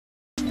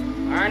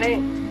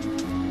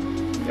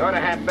Arnie, you ought to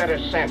have better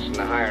sense than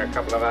to hire a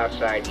couple of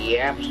outside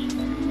yaps.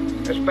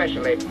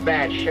 Especially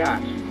bad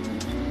shots.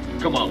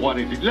 Come on, what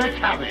is it? Let's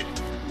have it!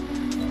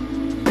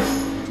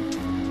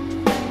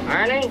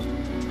 Arnie,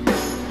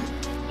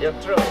 you're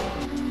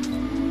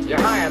through. You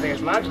hire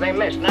these mugs, they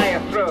miss, now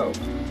you're through.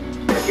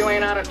 If you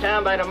ain't out of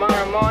town by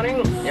tomorrow morning,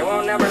 you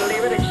won't never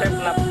leave it except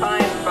in a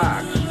pine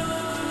box.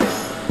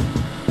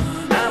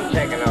 I'm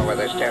taking over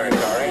this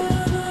territory.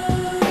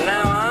 From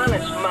now on,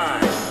 it's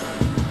mine.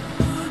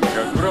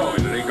 You're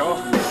growing, Ringo.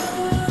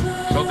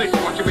 So this is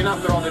what you've been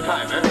after all the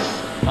time,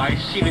 eh? I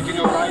seen it in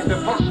your eyes the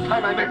first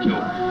time I met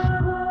you.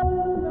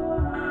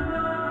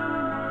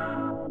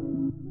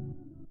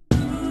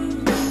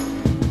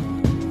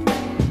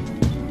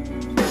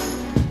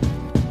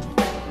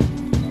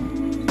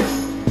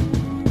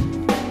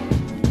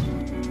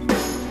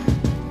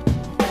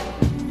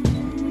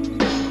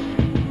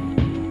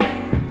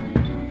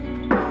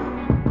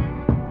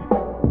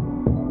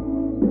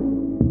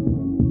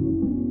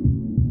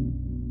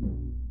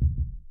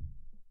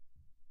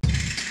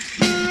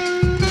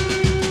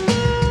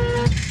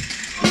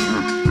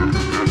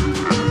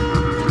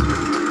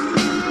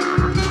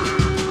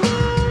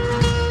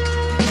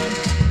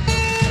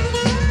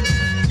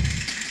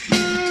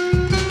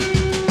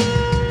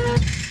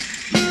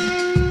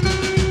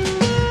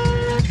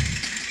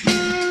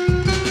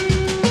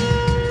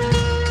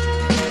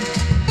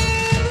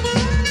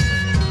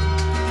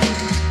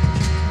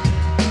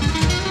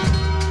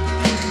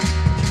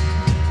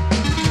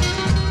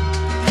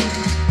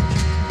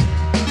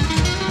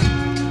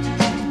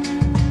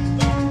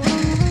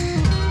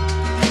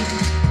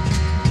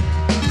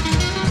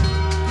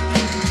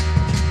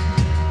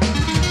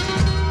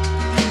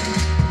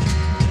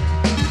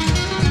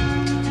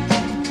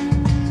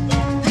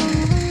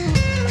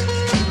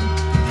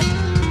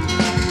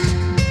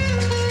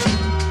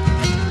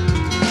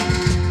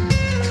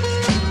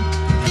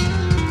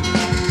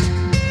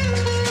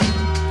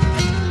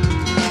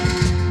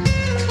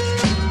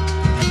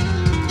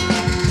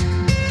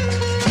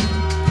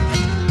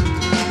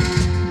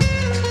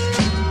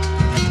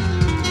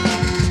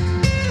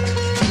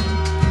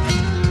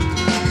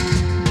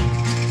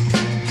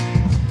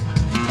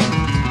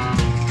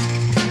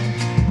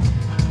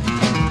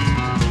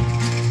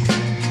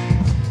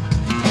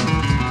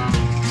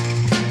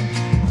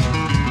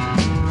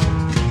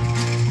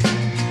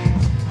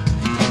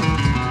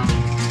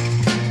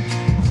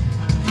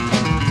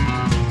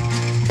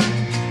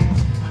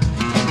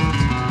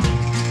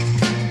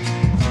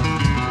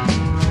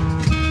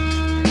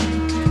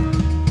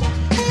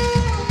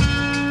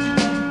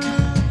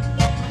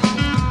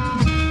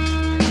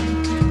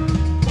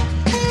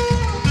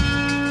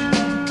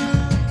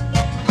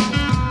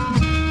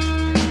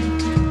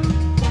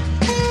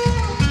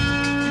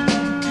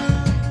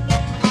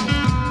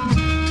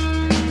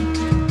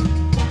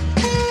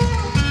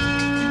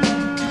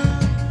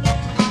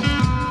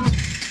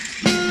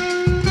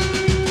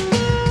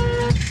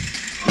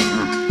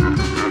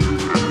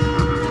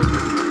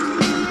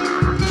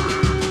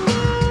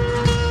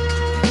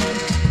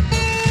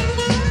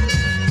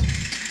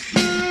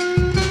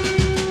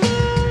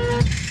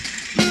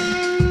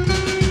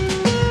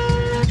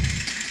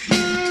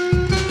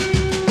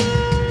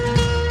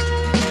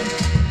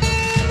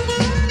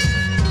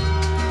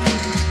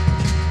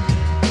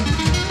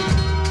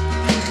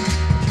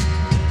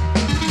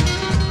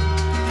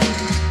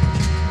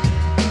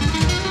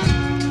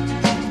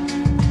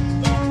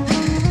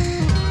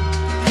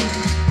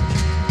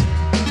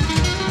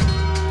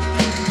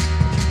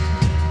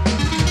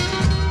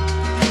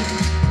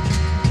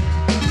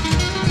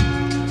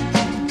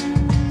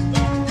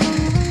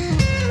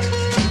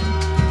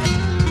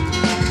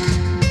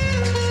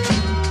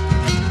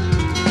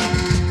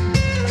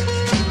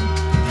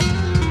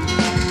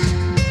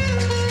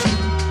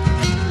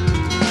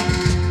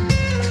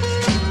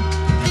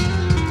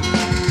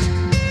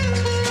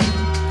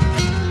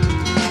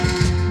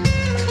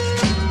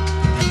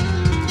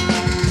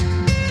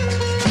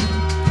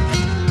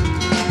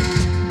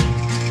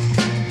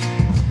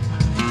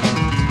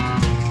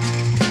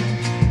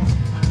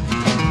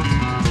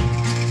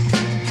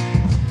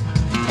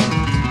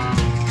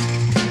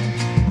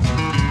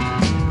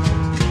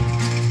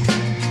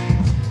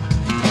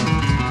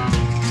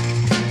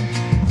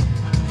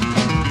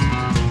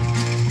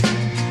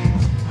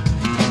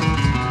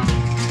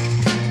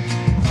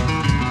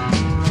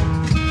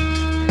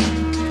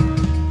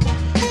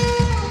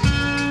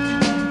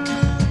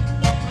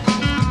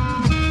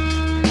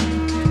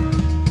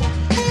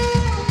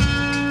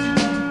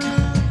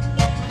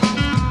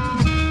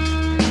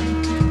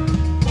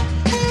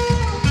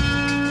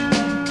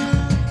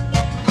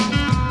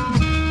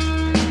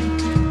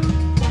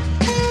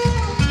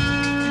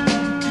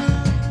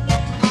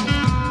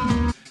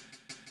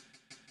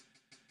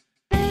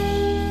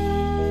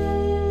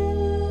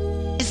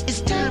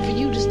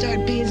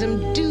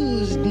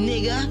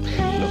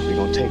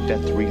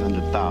 that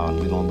 300,000,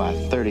 we're gonna buy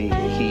 30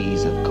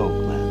 keys of coke,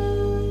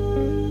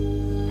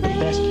 man. The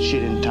best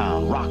shit in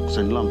town, rocks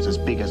and lumps as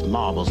big as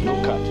marbles, no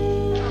cut.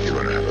 You're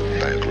gonna have a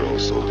bankroll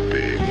so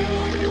big,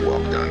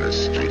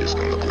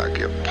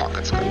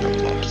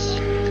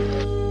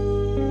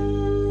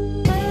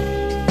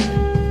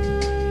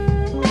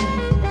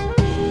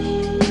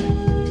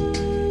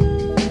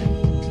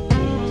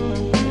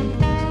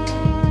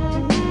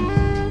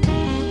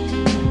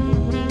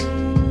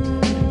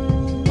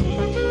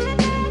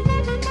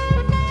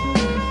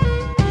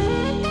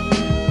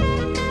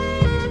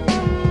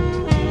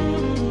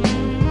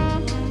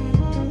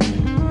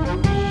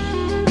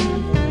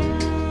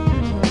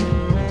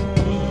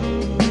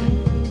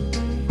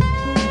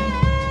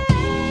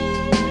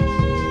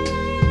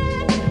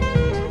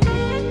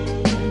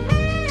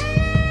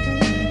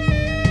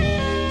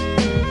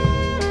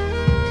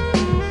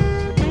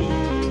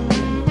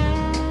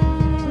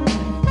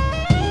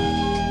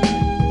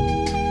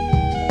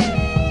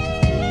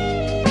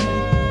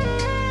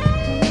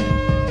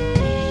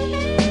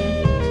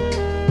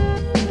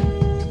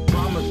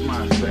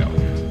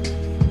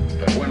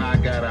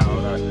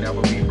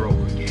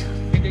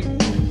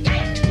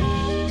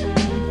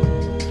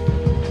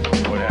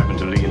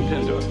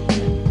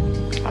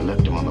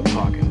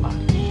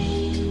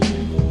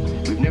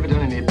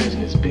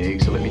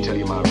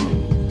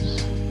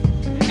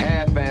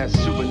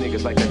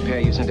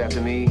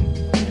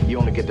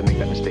 to make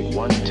that mistake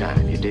one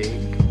time, you dig?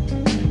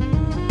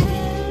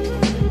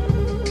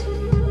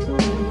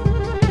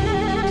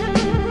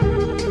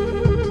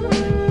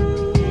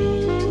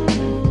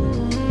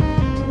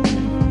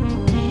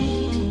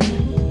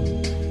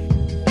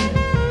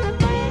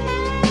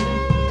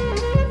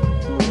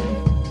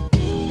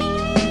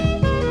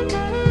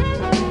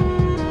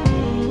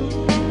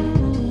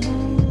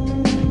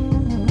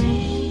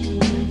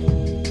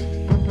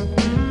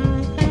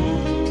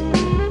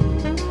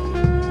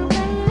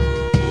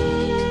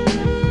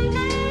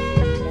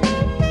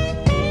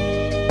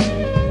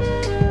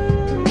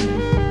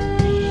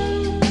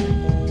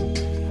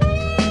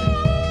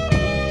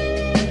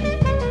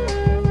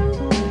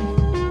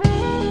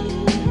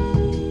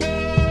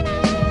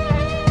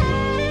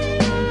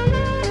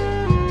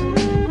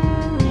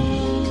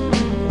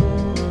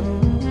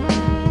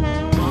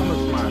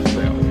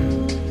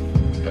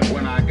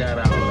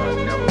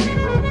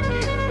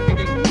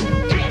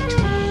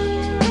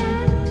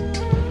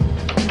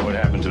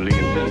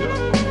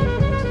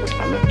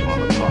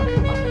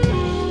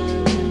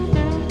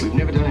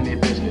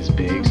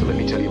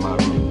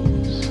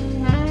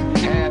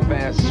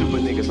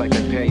 Like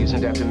that pair you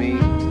sent after me,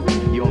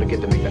 you only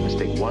get to make that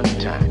mistake one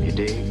time, you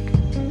dig?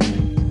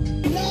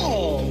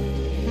 No,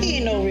 he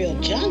ain't no real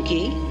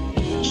junkie.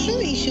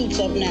 Sure, he shoots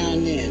up now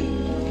and then.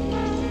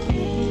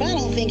 But I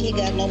don't think he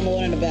got no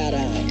more than about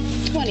a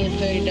 $20 or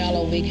 $30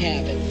 a week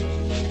habit.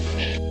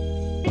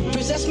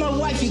 Chris, that's my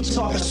wife you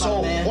talking about,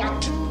 so man.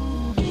 What?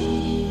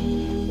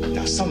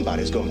 Now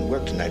somebody's going to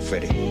work tonight,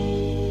 Freddie.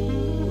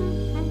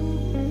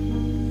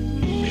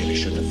 Maybe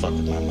shouldn't have fucked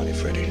with my money,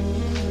 Freddie.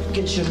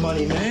 Get your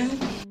money, man.